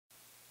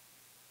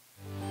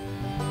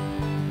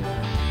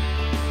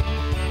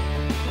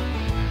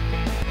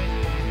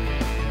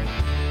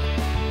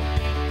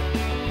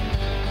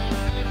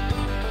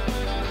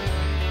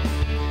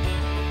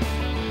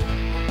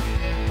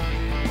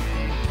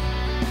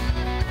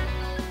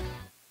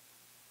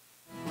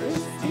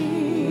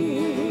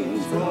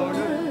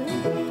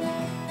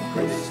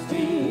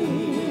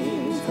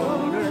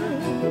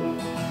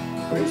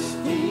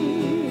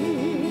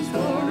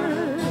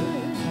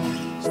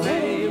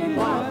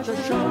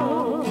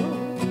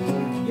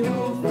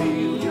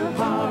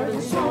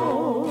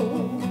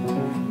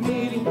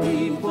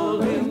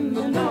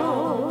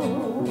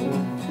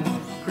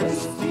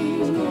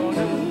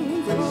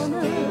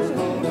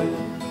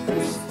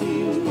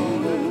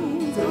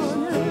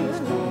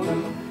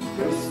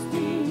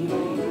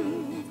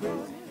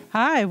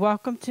Hi,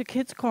 welcome to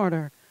Kids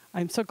Corner.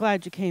 I'm so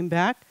glad you came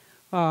back.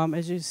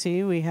 As you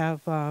see, we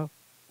have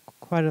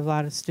quite a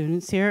lot of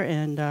students here,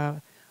 and I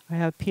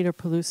have Peter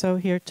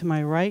Peluso here to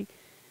my right.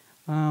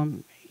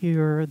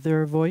 You're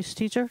their voice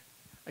teacher?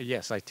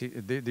 Yes,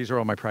 these are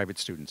all my private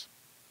students.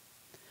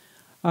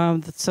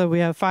 So we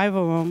have 5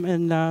 of them,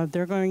 and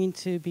they're going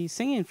to be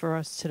singing for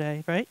us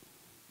today, right?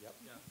 Yep.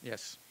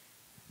 Yes.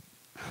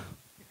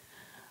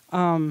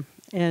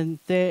 And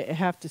they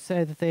have to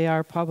say that they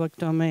are public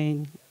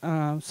domain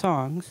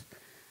songs.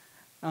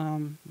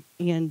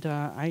 And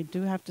I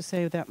do have to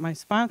say that my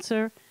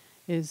sponsor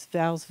is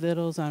Val's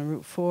Vittles on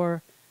Route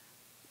 4,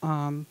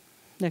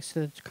 next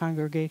to the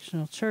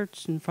Congregational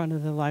Church in front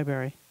of the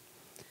library.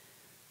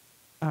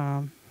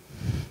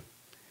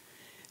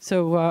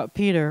 So,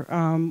 Peter,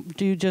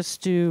 do you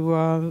just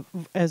do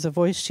as a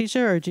voice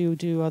teacher, or do you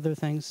do other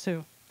things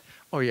too?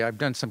 Oh, yeah, I've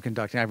done some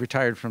conducting. I've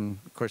retired from,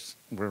 of course,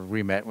 where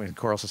we met with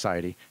Choral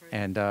Society,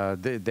 and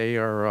they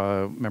are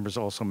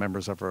also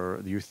members of our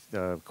youth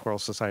Choral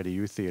Society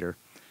Youth Theater,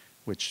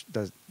 which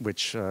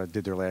did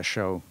their last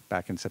show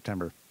back in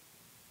September.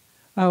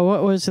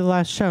 What was the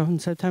last show in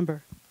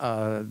September?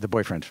 The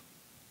Boyfriend.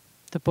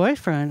 The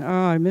Boyfriend. Oh,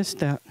 I missed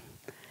that.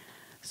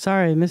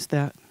 Sorry, I missed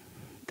that.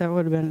 That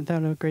would have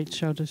been a great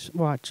show to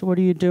watch. What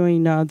are you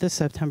doing this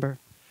September?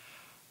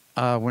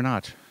 We're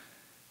not.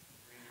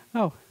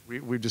 Oh.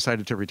 We've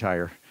decided to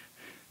retire.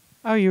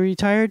 Oh, you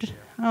retired?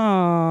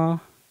 Oh.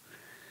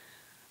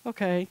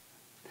 Okay.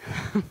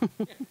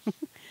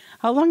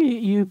 How long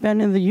you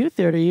been in the youth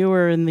theater? You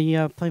were in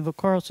the Plainville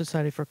Choral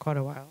Society for quite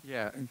a while.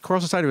 Yeah,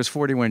 Choral Society was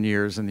 41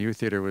 years, and the youth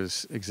theater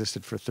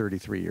existed for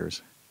 33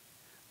 years.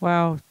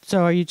 Wow.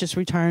 So are you just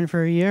retiring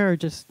for a year, or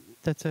just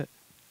that's it?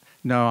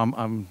 No,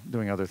 I'm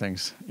doing other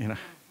things. Okay.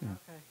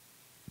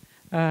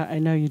 I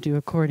know you do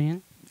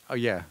accordion. Oh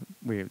yeah,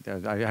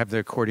 I have the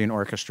accordion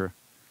orchestra.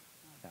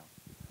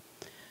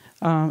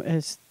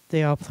 As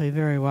they all play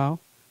very well.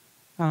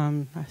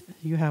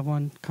 You have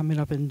one coming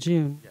up in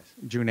June. Yes,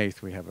 June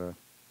 8th we have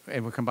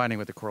and we're combining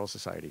with the Choral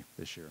Society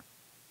this year.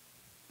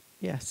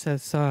 Yes,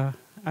 as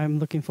I'm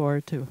looking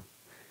forward to.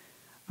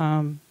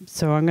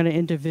 So I'm going to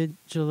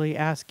individually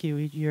ask you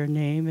your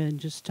name and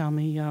just tell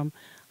me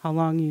how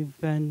long you've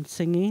been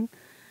singing.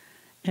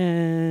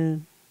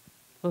 And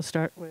we'll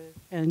start with,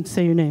 and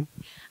say your name.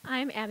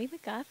 I'm Abby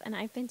McGuff, and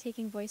I've been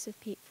taking Voice with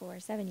Pete for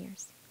 7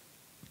 years.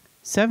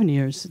 7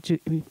 years?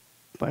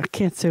 I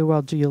can't say,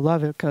 well, do you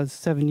love it? Because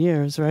 7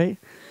 years, right?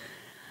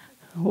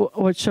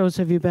 What shows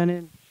have you been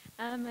in?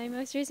 My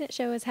most recent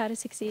show was How to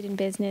Succeed in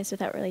Business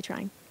Without Really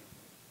Trying.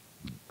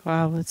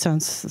 Wow, that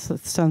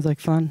sounds like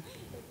fun.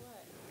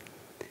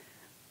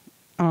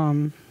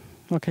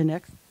 Okay,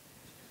 next.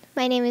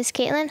 My name is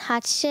Caitlin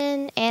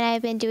Hodgson, and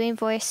I've been doing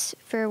voice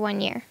for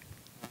 1 year.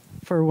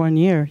 For 1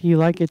 year. You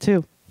like it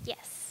too?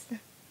 Yes.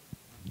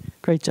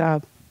 Great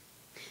job.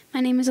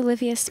 My name is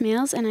Olivia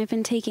Smales, and I've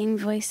been taking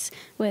voice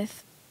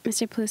with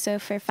Mr. Peluso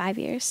for 5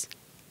 years.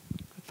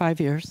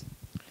 5 years.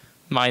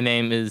 My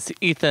name is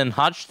Ethan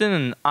Hodgson,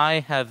 and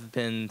I have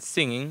been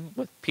singing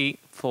with Pete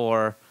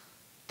for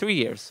 3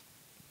 years.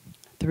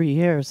 3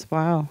 years.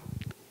 Wow.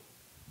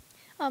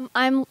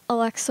 I'm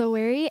Alexa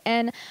Wary,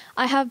 and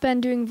I have been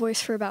doing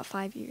voice for about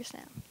 5 years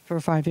now. For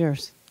 5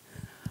 years.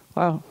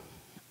 Wow.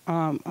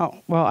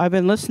 Well, I've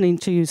been listening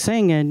to you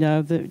sing, and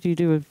you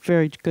do a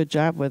very good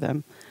job with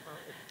them.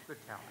 It's good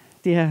talent.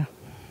 Yeah,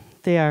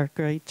 they are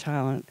great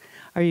talent.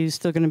 Are you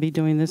still going to be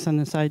doing this on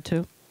the side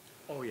too?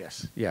 Oh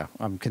yes, yeah.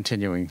 I'm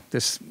continuing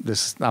this.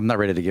 I'm not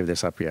ready to give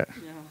this up yet.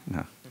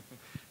 No.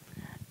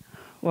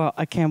 Well,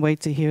 I can't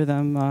wait to hear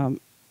them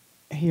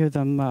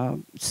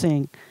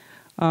sing.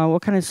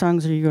 What kind of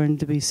songs are you going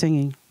to be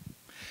singing?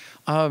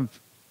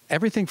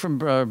 Everything from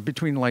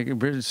between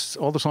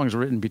all the songs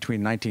were written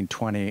between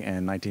 1920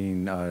 and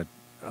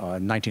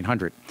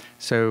 1900.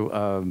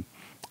 So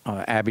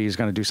Abby is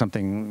going to do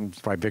something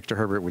by Victor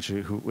Herbert,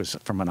 who was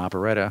from an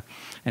operetta,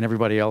 and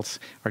everybody else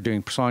are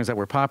doing songs that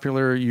were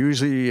popular.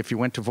 Usually, if you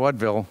went to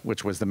vaudeville,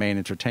 which was the main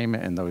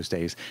entertainment in those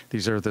days,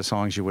 these are the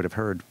songs you would have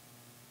heard.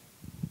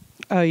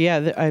 Oh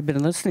yeah, I've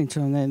been listening to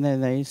them, and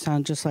they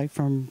sound just like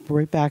from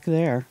right back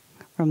there,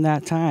 from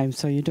that time.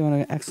 So you're doing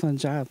an excellent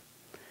job.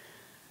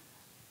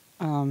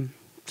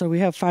 So we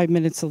have 5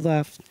 minutes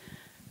left.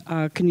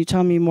 Can you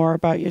tell me more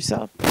about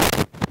yourself?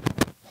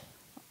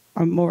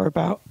 Or more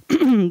about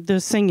the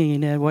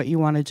singing and what you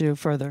want to do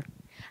further?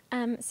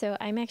 So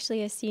I'm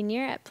actually a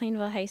senior at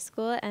Plainville High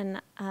School,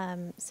 and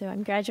so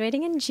I'm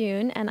graduating in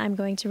June, and I'm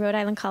going to Rhode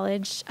Island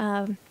College,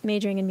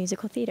 majoring in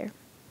musical theater.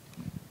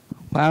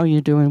 Wow, you're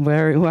doing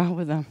very well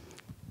with them.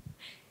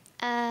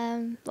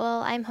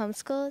 Well, I'm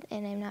homeschooled,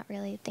 and I'm not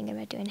really thinking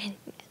about doing anything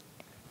yet.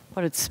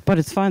 But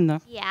it's fun though.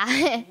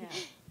 Yeah.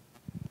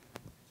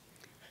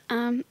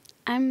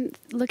 I'm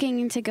looking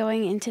into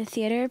going into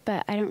theater,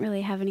 but I don't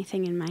really have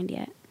anything in mind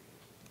yet.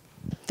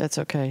 That's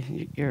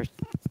okay. You're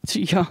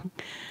too young.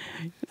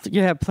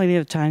 You have plenty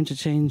of time to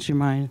change your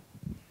mind.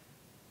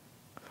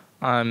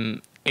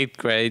 I'm 8th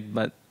grade,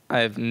 but I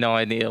have no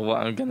idea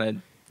what I'm going to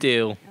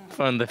do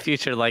for in the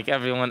future like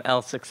everyone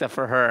else except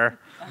for her.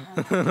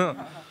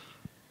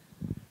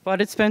 But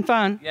it's been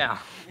fun. Yeah.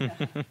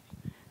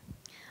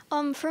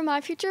 For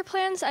my future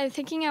plans, I'm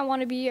thinking I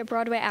want to be a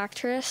Broadway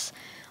actress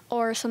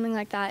or something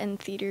like that in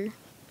theater.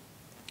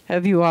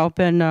 Have you all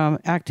been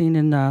acting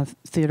in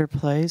theater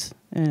plays,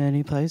 in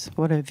any place?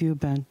 What have you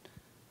been?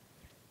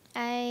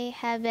 I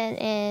have been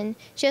in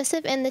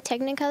Joseph and the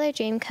Technicolor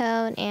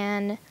Dreamcoat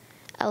and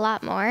a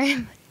lot more.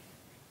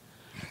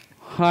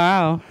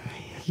 Wow,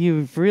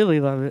 you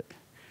really love it.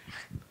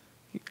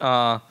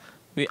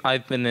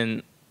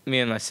 Me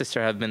and my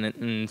sister have been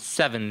in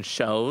 7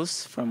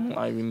 shows. From what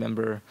I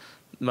remember,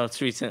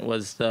 most recent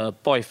was The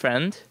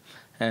Boyfriend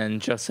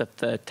and Joseph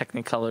the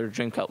Technicolor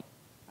Dreamcoat.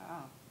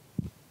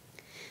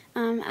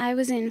 I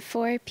was in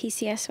 4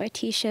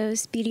 PCSYT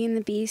shows, Beauty and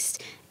the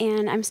Beast,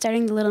 and I'm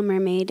starting The Little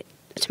Mermaid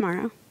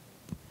tomorrow.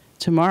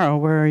 Tomorrow,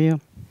 where are you?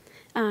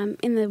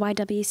 In the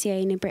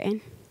YWCA New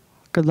Britain.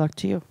 Good luck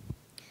to you.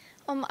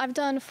 I've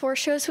done 4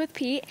 shows with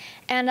Pete,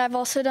 and I've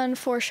also done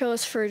 4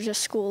 shows for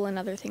just school and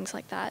other things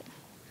like that.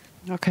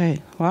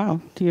 Okay, wow.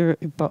 You're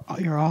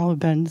all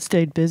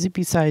stayed busy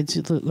besides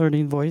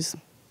learning voice,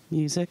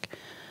 music.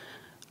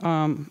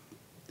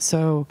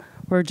 So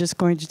we're just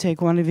going to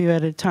take one of you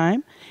at a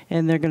time,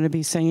 and they're going to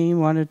be singing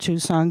 1 or 2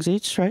 songs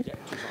each, right? Yeah,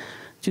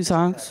 2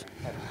 songs.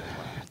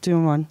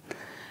 Doing one.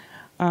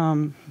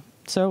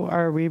 So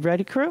are we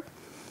ready, crew?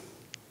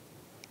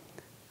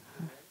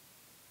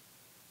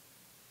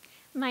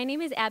 My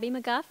name is Abby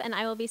McGuff, and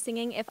I will be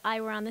singing If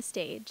I Were on the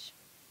Stage.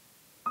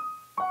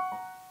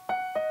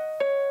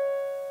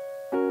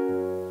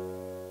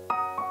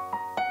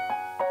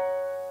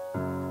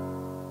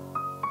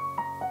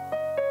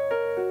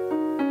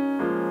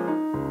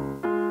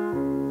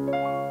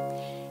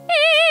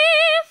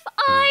 If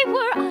I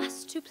were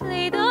asked to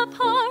play the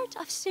part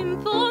of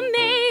simple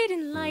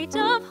maiden, light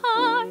of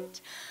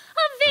heart,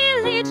 a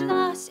village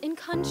lass in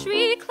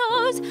country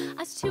clothes,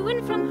 as to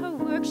and from her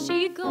work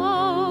she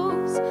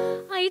goes,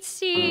 I'd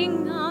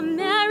sing a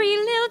merry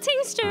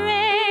lilting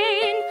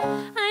strain,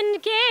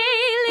 and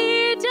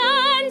gaily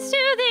dance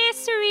to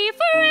this refrain.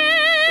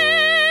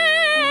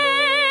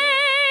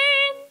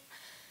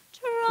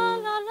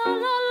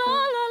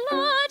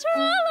 Tra-la-la-la-la-la-la,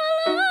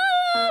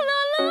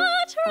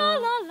 tra-la-la-la-la-la,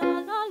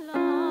 tra-la-la-la-la,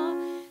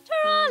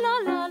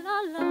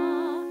 tra-la-la-la-la,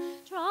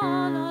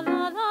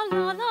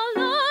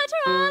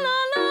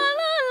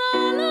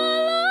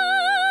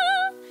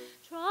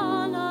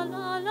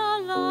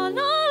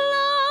 tra-la-la-la-la-la,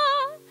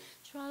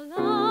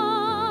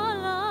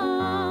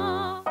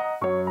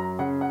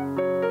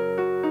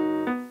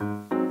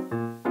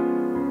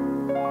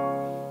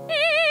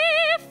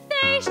 if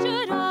they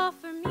should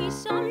offer me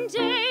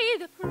someday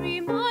the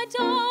prima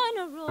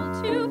donna role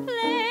to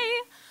play,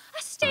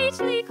 a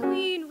stately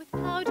queen with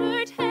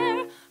powdered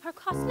hair, her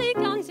costly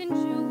gowns and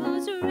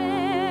jewels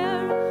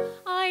rare,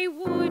 I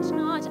would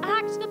not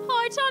act the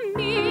part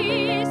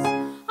amiss,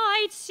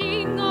 I'd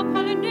sing a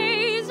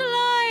polonaise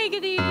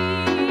like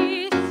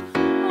this.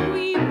 Oh,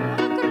 we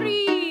would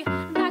agree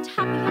that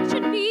happy I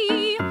should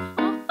be,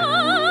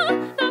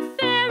 the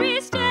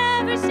fairest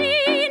ever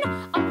seen,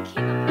 a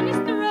king upon his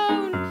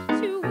throne,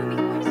 to woo me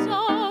for his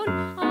own.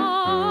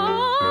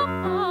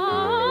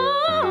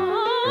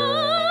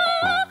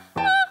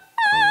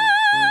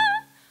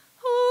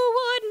 Who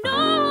would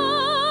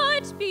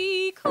not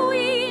be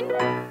queen?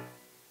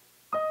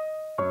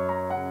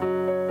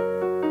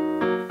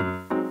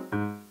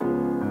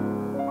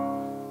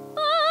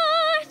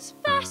 But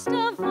best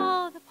of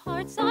all the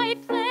parts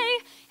I'd play,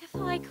 if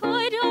I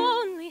could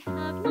only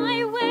have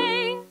my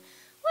way,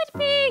 would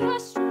be a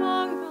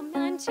strong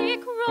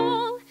romantic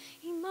role,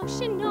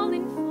 emotional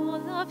and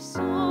full of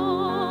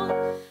soul.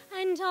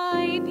 And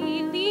I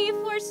believe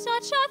for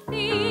such a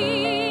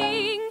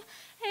thing,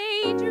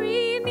 a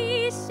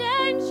dreamy,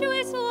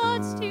 sensuous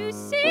waltz to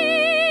sing.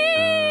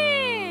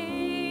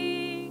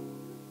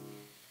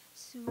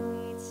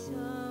 Sweet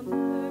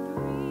summer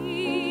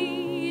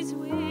breeze,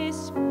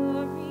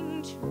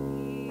 whispering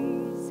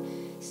trees,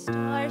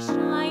 stars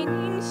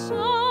shining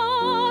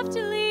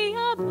softly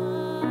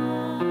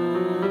above,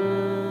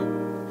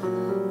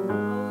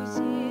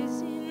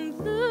 roses in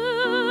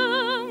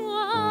bloom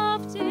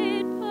wafted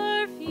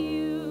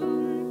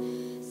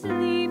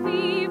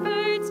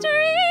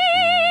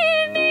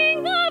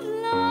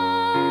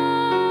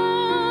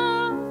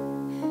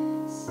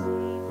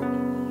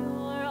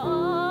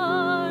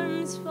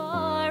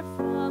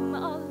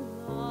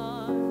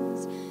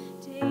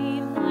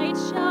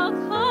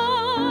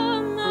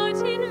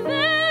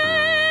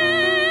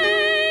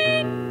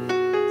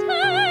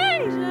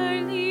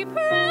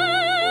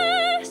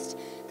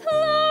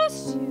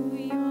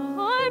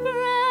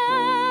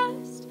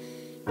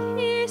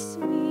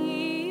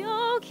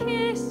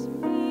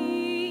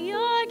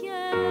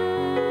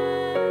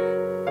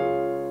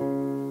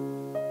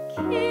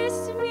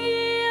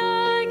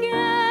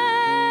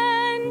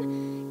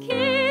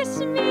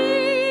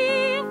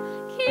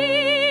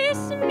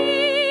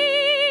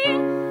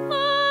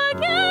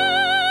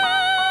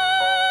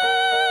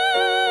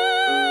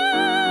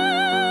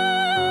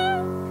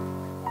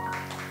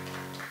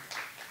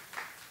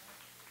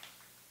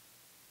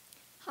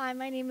Hi,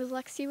 my name is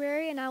Lexi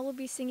Wary, and I will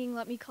be singing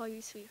Let Me Call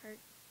You Sweetheart.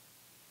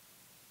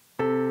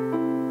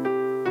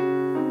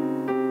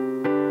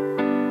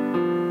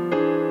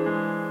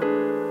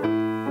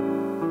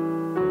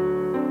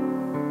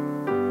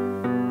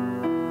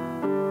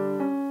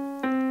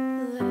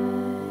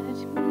 Let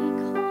me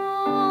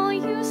call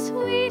you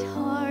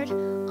sweetheart,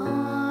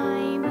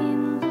 I'm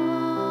in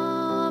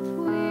love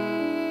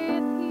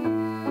with you.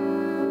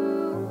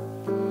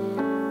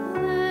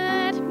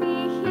 Let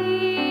me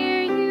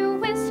hear you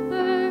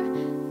whisper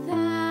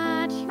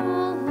that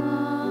you'll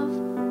love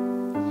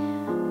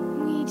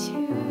me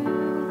too.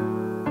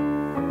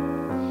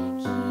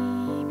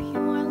 Keep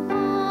your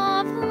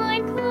love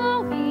light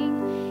glowing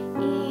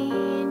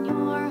in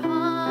your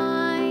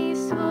eyes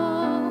so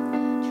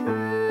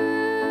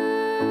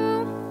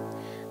true.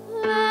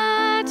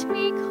 Let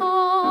me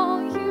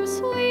call you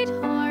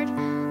sweetheart,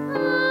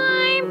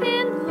 I'm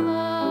in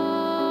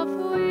love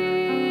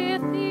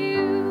with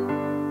you.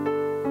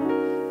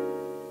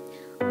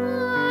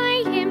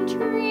 I am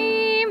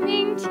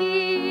dreaming,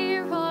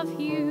 dear, of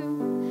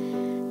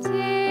you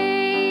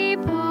day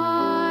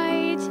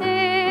by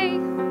day.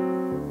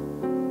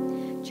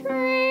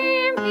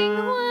 Dreaming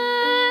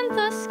when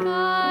the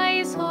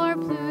skies are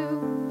blue,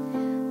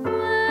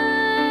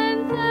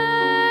 when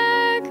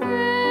they're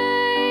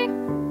gray,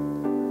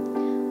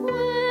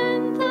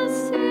 when the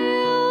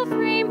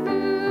silvery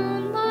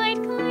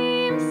moonlight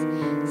gleams.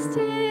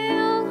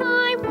 Still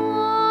I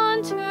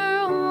wander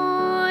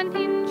on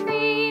in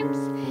dreams,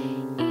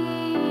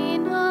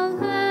 in a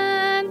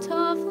land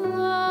of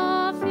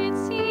love it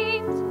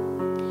seems,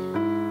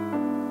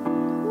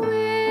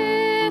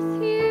 with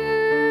you.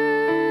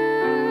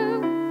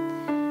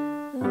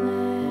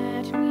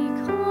 Let me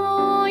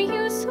call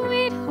you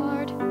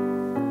sweetheart,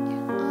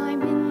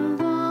 I'm in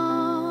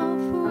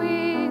love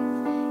with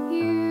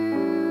you.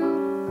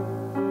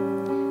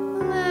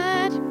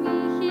 Let me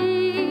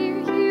hear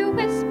you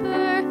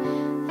whisper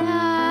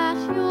that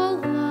you'll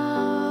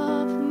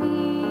love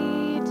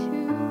me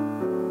too.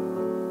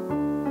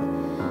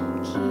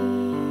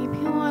 Keep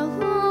your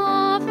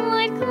love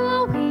light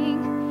glowing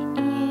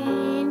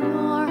in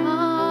your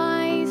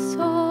eyes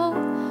so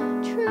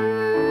true.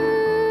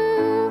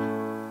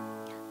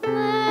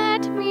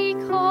 Let me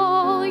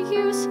call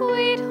you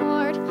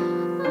sweetheart,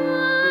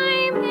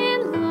 I'm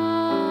in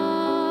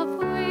love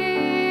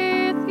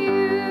with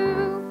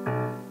you.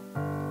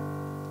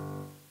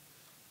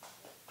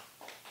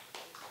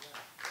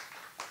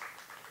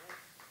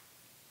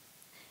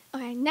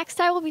 Okay, next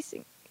I will be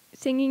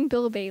singing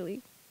Bill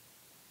Bailey.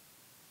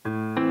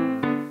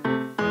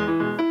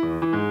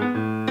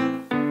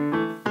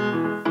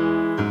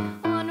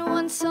 On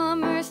one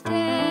summer's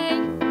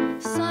day,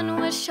 sun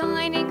was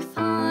shining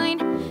fine.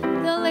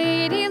 The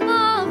lady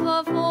love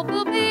of old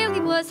Bill Bailey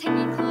was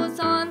hanging clothes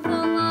on the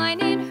line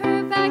in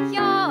her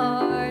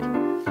backyard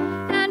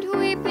and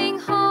weeping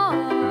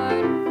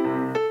hard.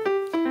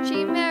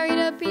 She married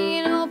a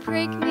beano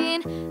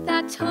brakeman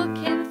that took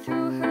him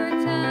through her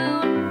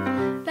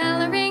town,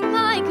 bellowing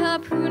like a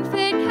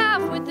prune-fed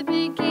calf with the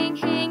big gang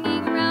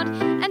hanging round.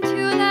 And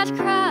to that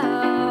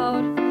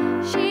crowd,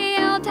 she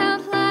yelled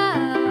out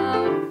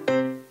loud,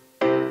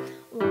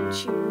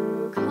 won't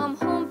you come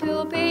home,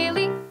 Bill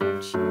Bailey?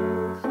 Won't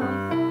you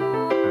come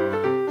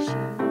home? She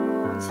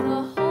moans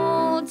the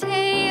whole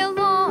day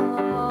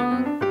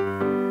long.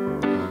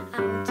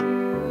 I'll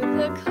do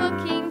the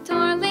cooking,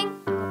 darling.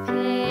 I'll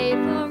pay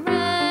the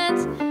rent.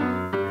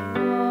 I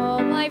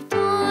know I've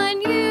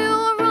done you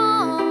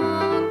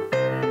wrong.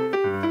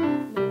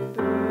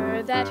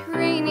 Remember that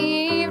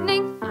rainy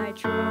evening I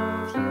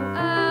drove you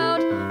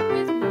out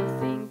with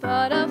nothing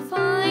but a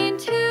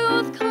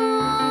fine-tooth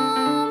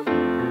comb.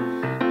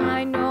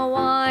 I know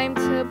I'm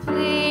to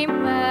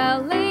blame,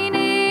 well, ain't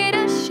it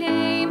a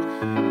shame?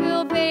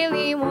 Bill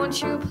Bailey,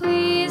 won't you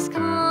please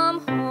come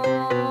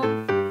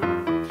home?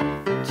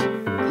 Won't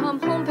you come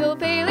home, Bill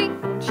Bailey?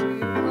 Won't you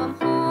come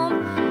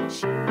home?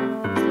 She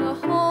moans the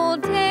whole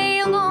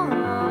day long.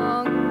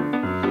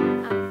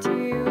 I'll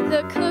do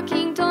the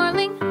cooking,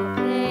 darling. I'll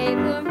pay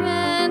the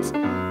rent. I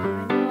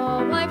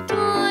know I've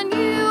done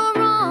you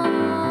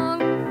wrong.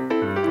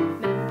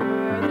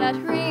 Remember that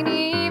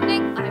rainy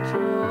evening I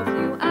drove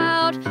you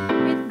out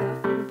with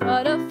nothing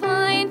but a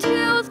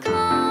fine-tooth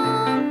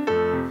comb.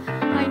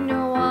 I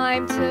know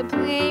I'm to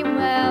blame,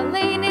 well,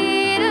 ain't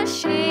it a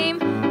shame?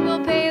 Bill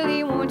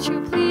Bailey, won't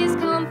you please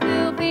come?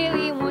 Bill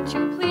Bailey, won't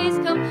you please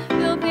come?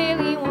 Bill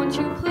Bailey, won't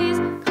you please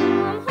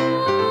come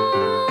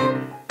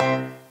home?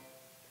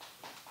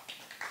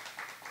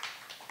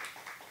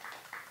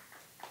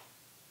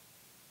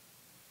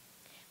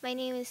 My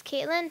name is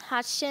Caitlin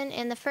Hodgson,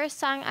 and the first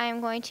song I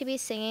am going to be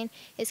singing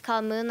is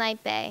called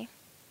Moonlight Bay.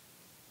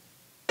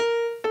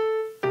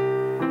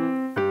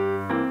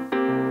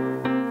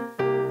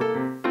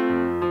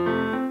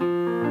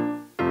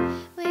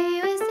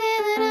 We were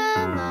sailing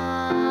along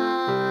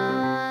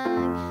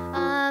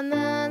on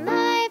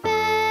Moonlight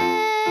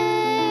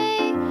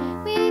Bay.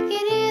 We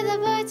could hear the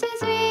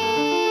voices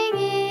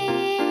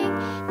ringing.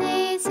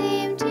 They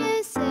seemed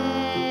to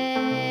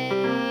say,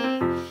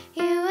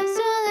 you have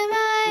stolen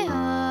my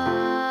heart.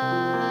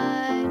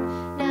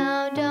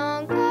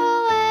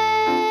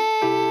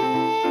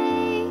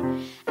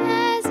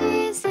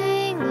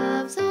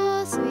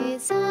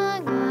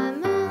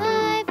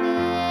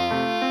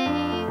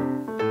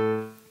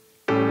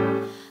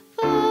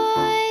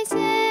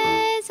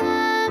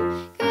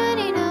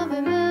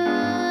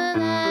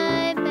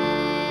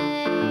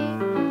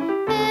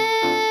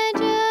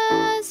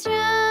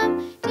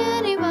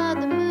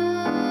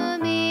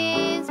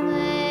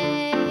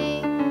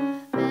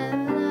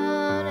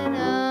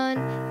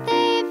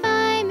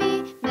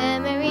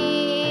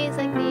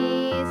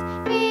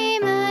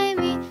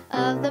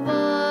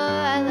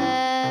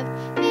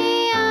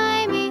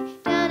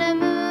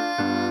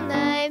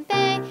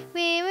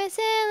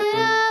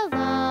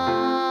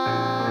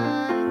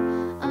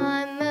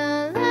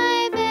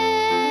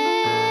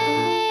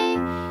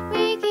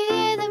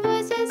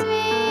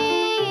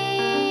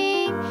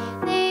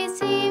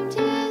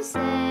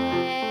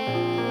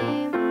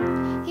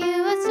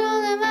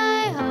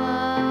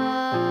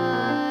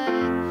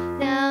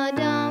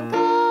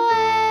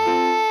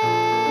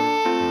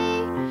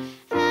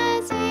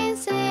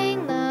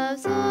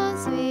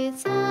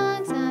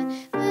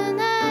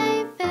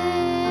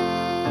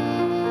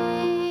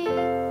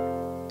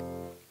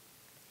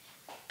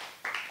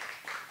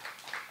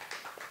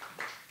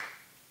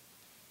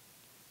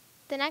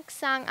 The next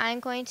song I'm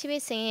going to be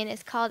singing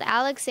is called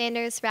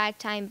Alexander's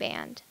Ragtime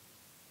Band.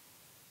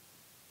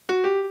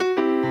 Come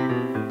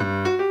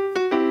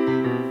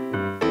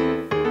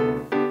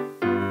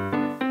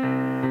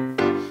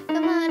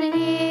on in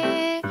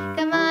here,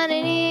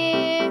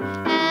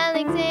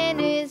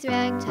 Alexander's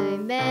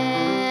Ragtime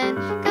Band.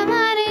 Come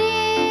on in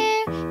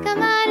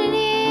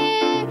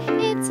here,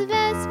 it's the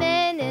best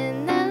band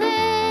in the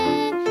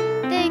land.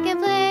 They can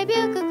play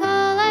bugle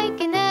call like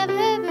you never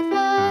heard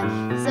before.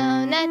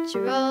 So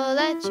natural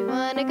that you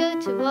wanna go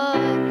to war.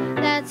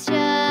 That's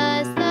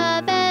just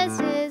the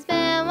best his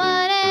band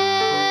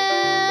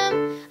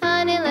 1M.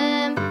 Honey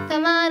lamb,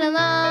 come on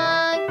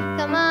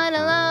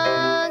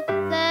along,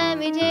 let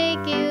me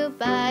take you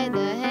by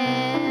the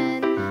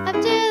hand. Up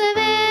to the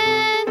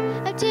man,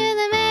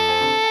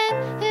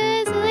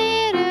 who's the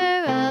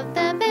leader of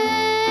the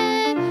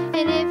band.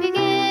 And if you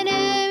get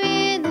her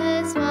in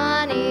the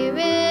Swanee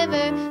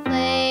River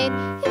played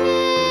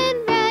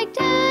in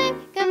ragtime,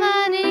 come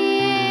on in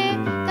here,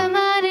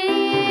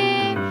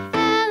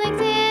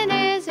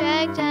 Alexander's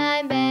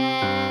Ragtime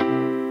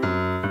Band.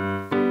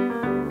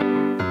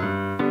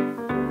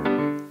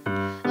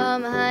 Oh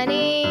my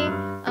honey,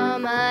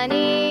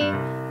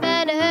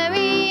 better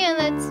hurry and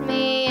let's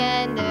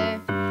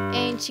meander.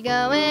 Ain't you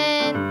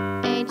going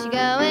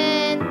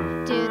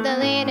to the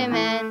leader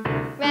man,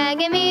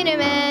 rag and meter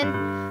man?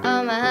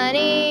 Oh my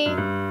honey,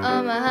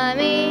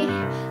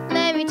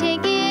 let me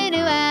take you to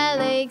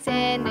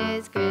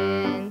Alexander's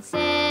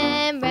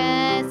grandstand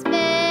brass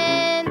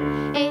band.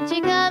 Ain't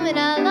you coming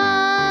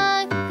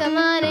along? Come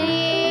on in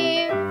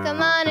here,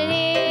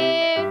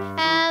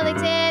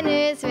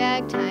 Alexander's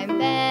Ragtime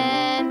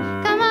Band.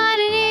 Come on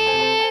in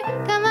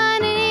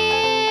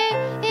here,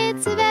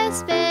 it's the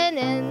best band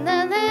in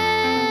the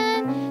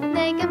land.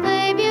 They can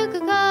play bugle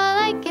call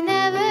like you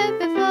never heard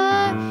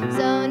before.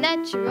 So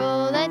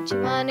natural that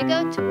you wanna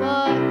go to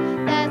war.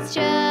 That's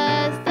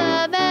just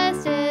the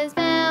best his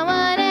band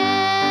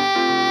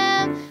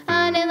 1M.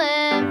 Honey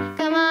lamb,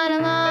 come on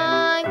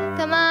along,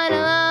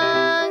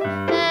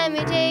 let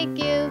me take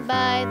you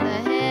by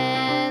the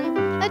hand.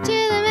 Up to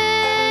the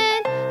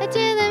man,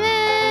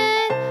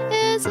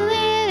 who's the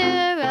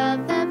leader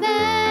of the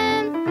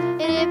band.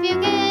 And if you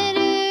get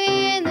her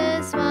in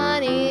the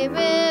Swanee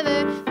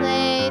River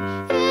played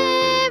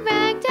in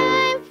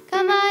ragtime,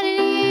 come on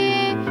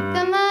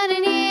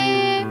in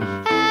here,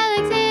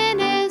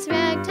 Alexander's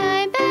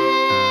Ragtime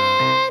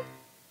Band.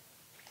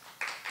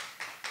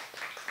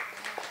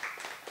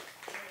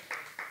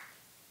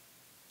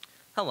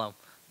 Hello,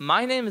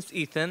 my name is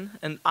Ethan,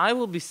 and I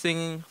will be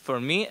singing For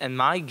Me and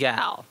My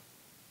Gal.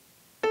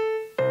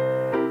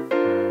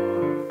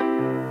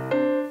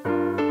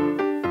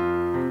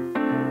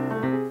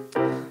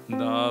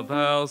 The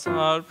bells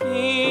are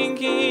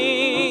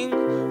ringing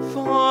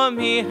for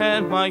me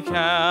and my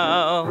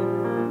gal.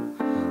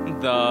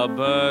 The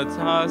birds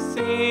are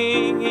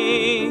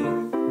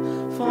singing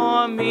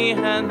for me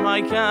and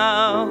my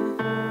gal.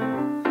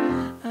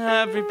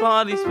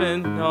 Everybody's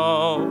been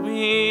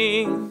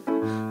knowing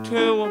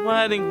to a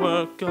wedding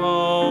we're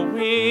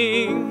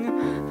going,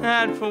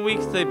 and for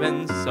weeks they've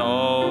been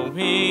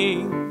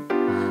sewing.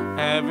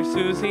 Every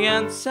Susie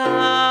and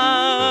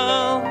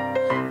Sal,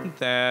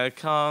 they're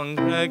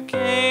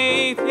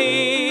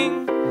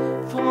congregating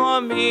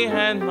for me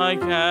and my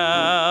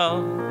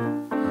gal.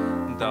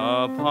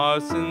 The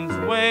parson's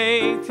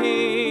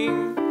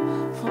waiting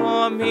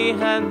for me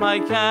and my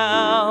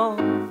gal.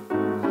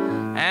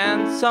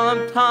 And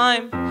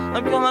sometime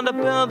I'm gonna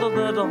build a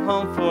little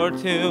home for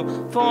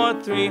 2, for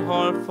 3,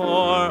 or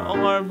 4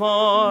 or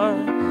more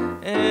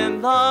in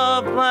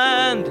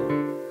Loveland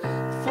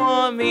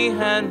for me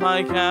and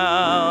my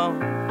gal.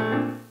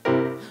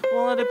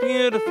 What a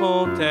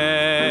beautiful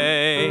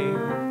day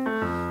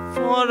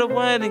for a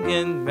wedding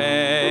in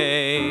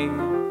May.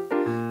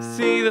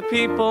 See the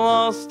people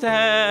all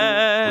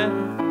stare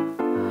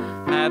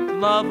at the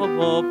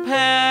lovable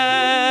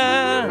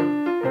pair.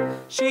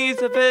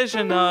 She's a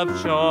vision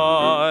of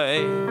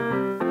joy.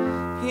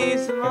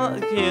 He's the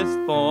luckiest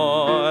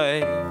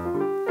boy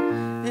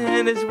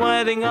in his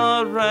wedding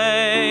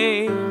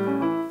array.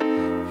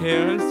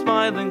 Hear him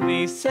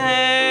smilingly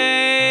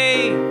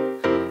say,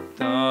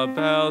 the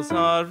bells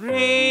are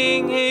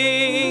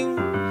ringing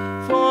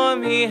for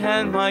me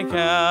and my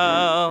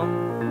gal.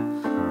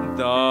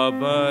 The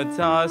birds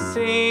are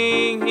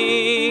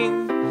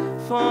singing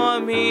for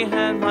me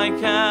and my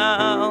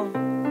gal.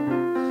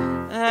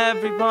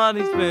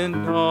 Everybody's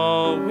been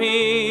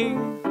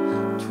knowing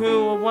to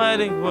a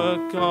wedding we're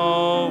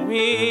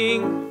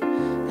going,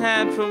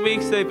 and for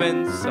weeks they've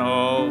been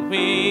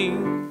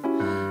sewing.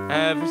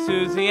 Every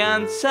Susie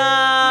and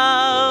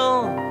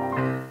Sal,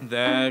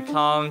 they're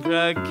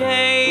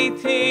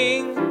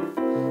congregating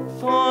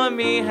for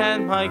me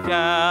and my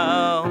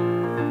gal.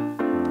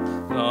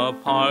 The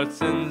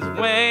parson's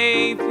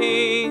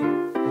waiting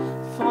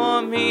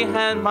for me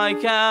and my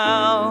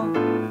gal.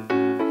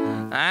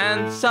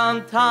 And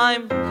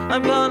sometime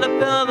I'm gonna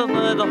build a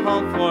little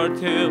home for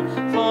 2,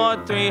 for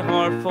 3,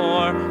 or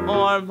 4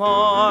 or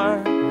more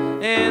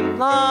in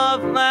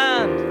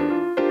Loveland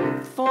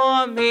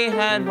for me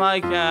and my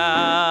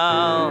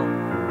gal.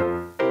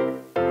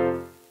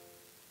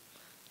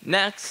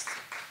 Next,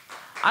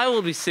 I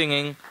will be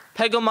singing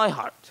Peg on My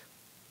Heart.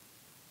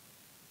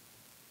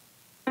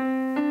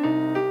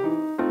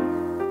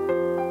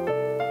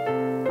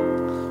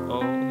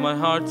 Oh, my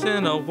heart's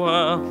in a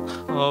whirl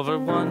over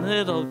one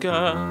little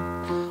girl.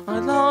 I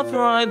love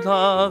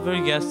her,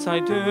 yes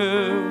I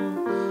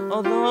do.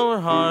 Although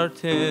her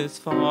heart is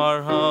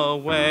far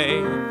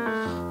away,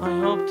 I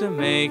hope to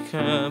make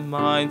her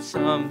mine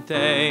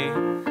someday.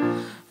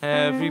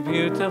 Every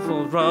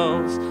beautiful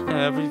rose,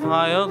 every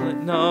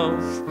violet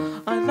knows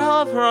I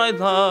love her,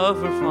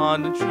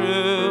 fond and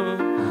true.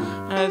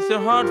 As her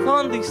heart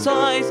fondly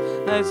sighs,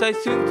 as I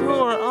sing to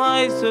her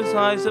eyes, those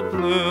eyes of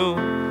blue,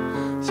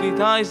 sweet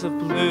eyes of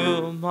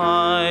blue,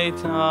 my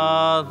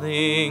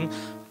darling,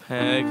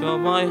 peg of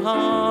my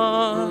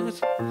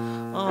heart.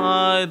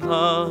 I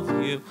love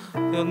you,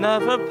 you'll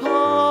never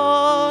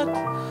part.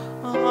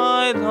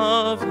 I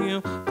love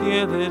you,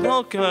 dear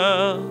little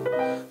girl,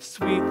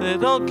 sweet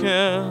little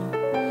girl.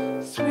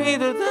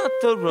 Sweeter than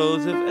the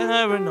rose of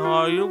Erin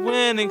are your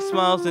winning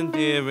smiles,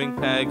 endearing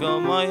peg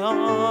on my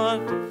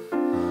heart.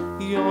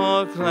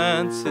 Your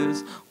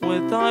glances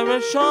with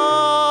Irish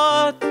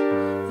heart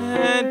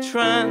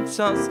entrance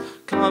us.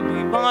 Come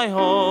be my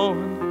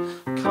home,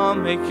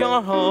 come make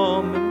your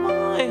home in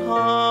my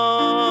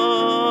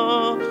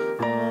heart.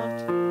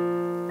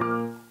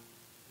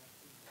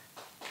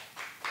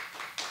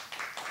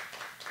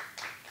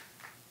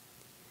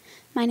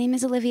 My name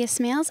is Olivia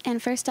Smales, and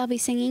first I'll be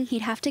singing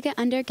He'd Have to Get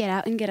Under, Get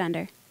Out, and Get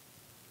Under.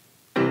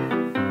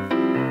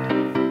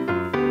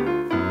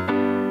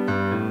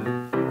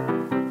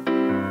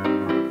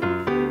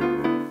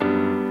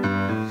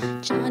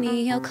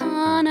 Johnny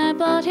O'Connor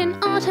bought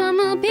an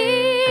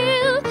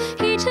automobile.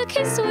 He took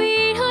his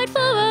sweetheart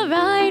for a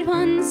ride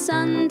one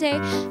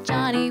Sunday.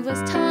 Johnny was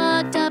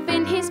tucked up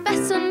in his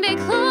best Sunday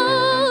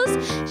clothes.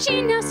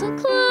 She nestled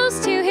close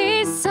to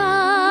his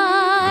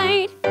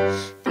side.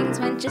 Things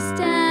went just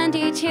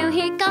dandy till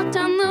he got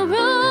down the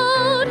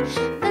road.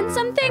 Then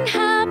something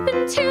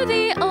happened to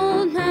the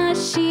old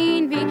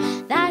machinery.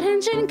 That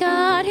engine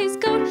got his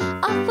goat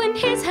off when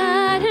his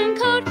hat and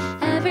coat.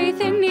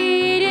 Everything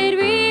needed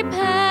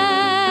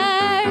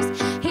repairs.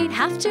 He'd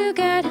have to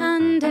get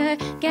under,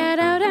 get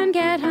out and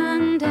get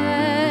under,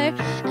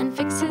 and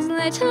fix his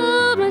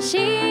little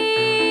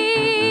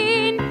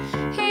machine.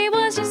 He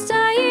was just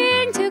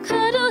dying to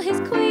cuddle his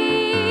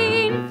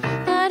queen,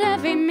 but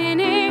every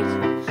minute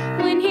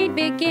when he'd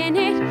begin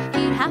it,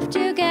 he'd have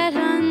to get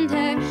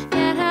under,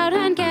 get out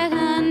and get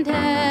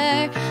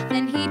under.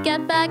 Then he'd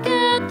get back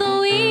at the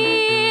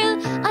wheel.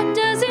 A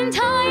dozen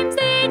times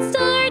they'd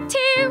start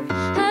to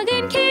hug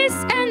and kiss,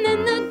 and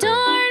then the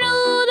darn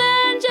old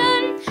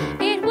engine,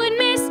 it would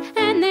miss.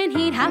 And then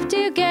he'd have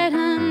to get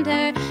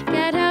under,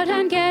 get out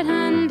and get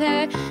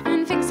under,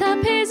 and fix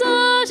up his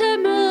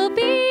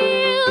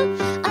automobile.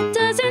 A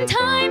dozen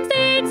times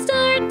they'd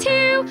start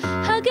to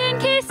hug and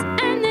kiss,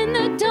 and then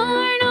the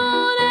darn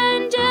old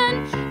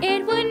engine,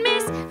 it would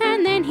miss.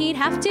 And then he'd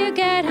have to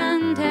get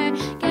under,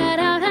 get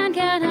out and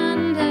get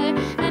under,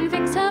 and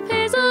fix up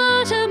his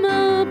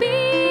automobile.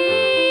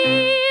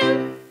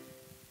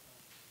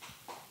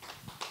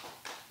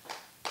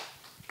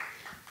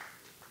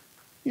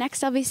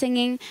 Next I'll be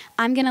singing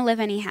I'm Gonna Live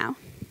Anyhow.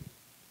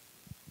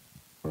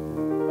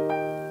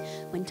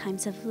 When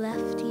times have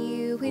left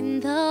you in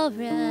the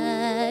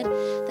red,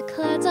 the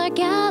clouds are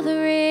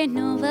gathering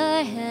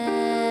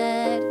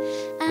overhead,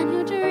 and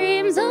your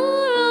dreams are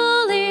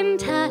all in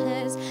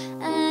tatters,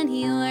 and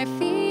you're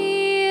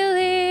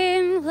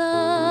feeling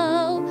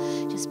low.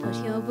 Just put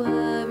your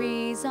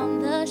worries on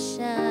the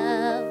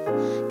shelf,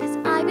 'cause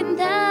I've been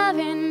there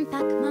and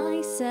back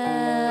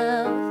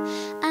myself,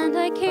 and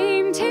I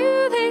came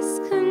to this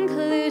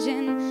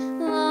conclusion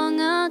long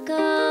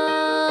ago.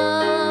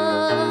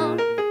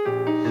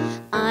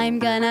 I'm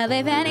gonna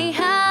live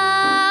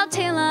anyhow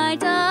till I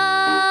die.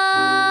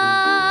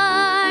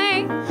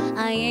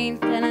 I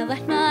ain't gonna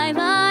let my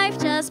life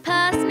just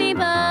pass me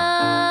by.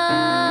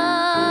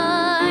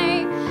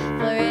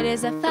 For it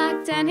is a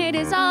fact and it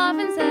is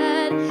often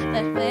said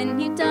that when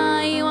you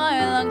die you are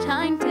a long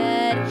time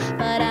dead.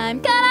 But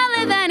I'm gonna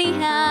live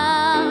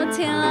anyhow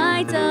till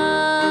I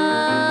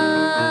die.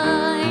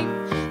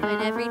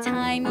 But every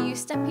time you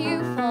step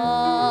you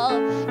fall,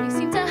 you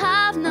seem to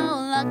have no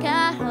luck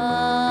at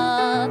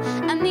all,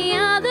 and the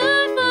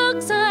other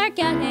folks are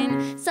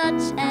getting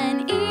such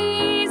an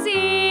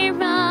easy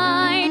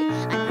ride.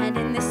 I'm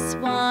handing this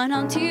one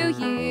on to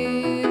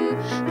you,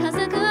 'cause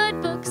the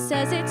good book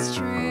says it's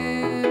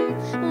true.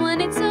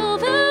 When it's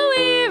over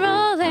we're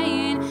all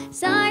laying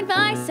side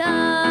by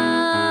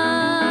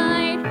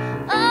side.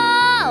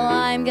 Oh,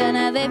 I'm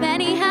gonna live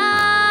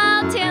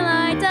anyhow till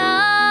I die.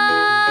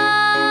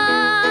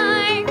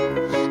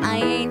 I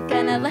ain't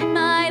gonna let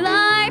my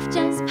life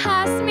just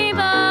pass me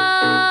by.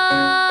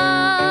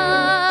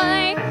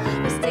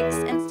 With sticks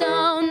and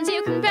stones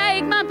you can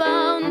break my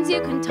bones,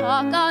 you can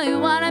talk all you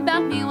want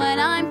about me when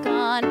I'm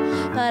gone,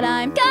 but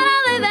I'm gonna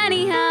live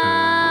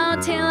anyhow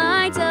till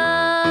I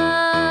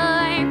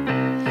die.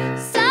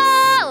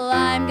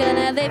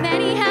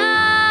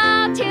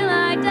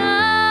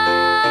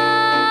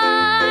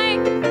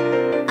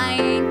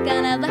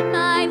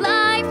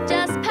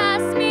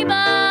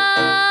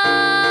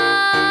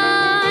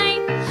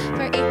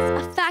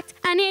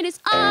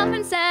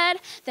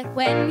 that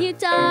when you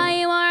die,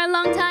 you are a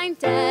long time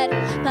dead.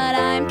 But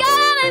I'm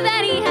gonna live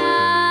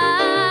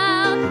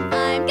anyhow.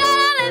 I'm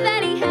gonna live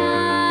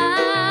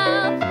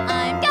anyhow.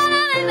 I'm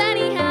gonna live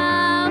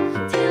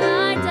anyhow till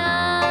I die.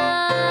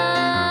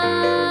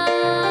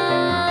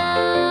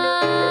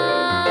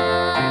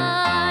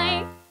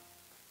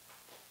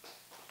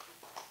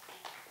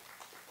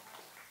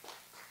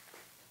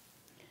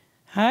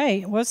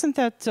 Hi, wasn't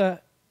that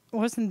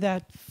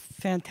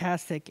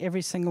fantastic?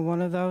 Every single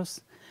one of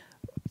those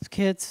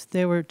kids,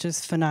 they were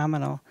just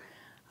phenomenal.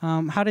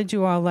 How did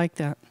you all like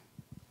that?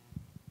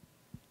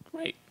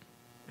 Great.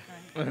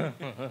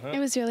 It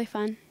was really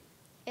fun.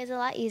 It's a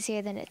lot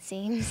easier than it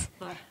seems.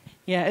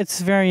 Yeah, it's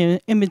very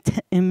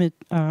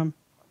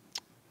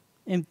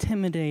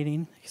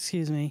intimidating.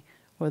 Excuse me,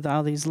 with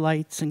all these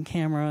lights and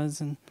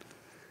cameras,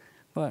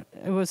 but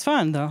it was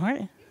fun though,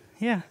 right?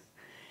 Yeah.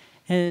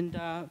 And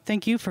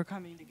thank you for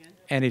coming again.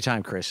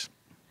 Anytime, Chris.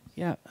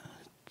 Yeah.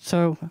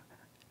 So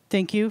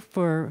thank you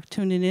for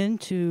tuning in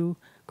to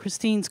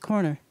Christine's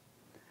Corner.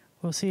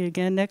 We'll see you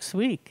again next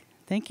week.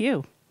 Thank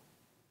you.